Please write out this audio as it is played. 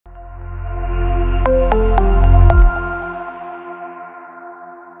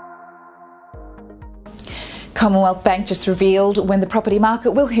Commonwealth Bank just revealed when the property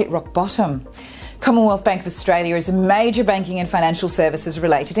market will hit rock bottom. Commonwealth Bank of Australia is a major banking and financial services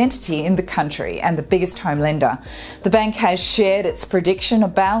related entity in the country and the biggest home lender. The bank has shared its prediction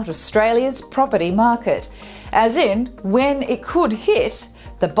about Australia's property market, as in when it could hit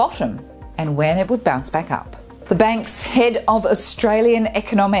the bottom and when it would bounce back up. The bank's head of Australian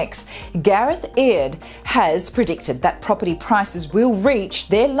economics, Gareth Aird, has predicted that property prices will reach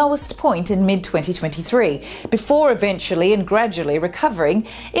their lowest point in mid-2023, before eventually and gradually recovering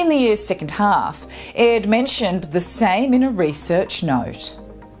in the year's second half. Aird mentioned the same in a research note.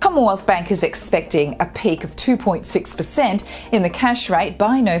 Commonwealth Bank is expecting a peak of 2.6% in the cash rate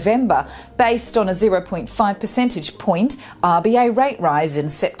by November, based on a 0.5 percentage point RBA rate rise in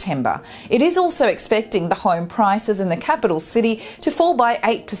September. It is also expecting the home prices in the capital city to fall by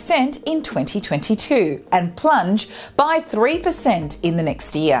 8% in 2022 and plunge by 3% in the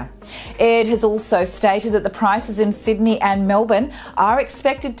next year. Aird has also stated that the prices in Sydney and Melbourne are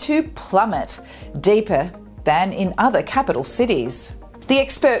expected to plummet deeper than in other capital cities. The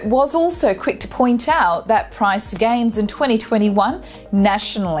expert was also quick to point out that price gains in 2021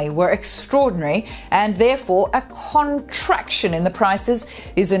 nationally were extraordinary, and therefore a contraction in the prices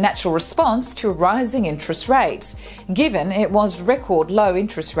is a natural response to rising interest rates, given it was record low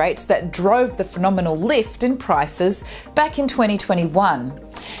interest rates that drove the phenomenal lift in prices back in 2021.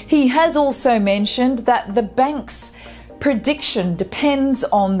 He has also mentioned that the bank's prediction depends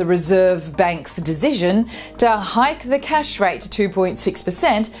on the Reserve Bank's decision to hike the cash rate to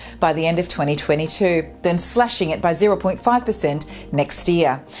 2.6% by the end of 2022, then slashing it by 0.5% next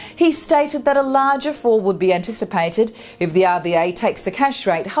year. He stated that a larger fall would be anticipated if the RBA takes the cash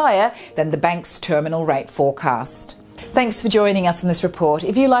rate higher than the bank's terminal rate forecast. Thanks for joining us in this report.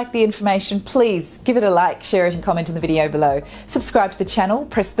 If you like the information, please give it a like, share it and comment in the video below. Subscribe to the channel,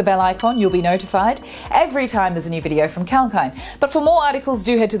 press the bell icon, you'll be notified every time there's a new video from Kalkine. But for more articles,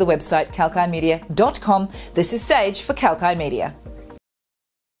 do head to the website kalkinemedia.com. This is Sage for Kalkine Media.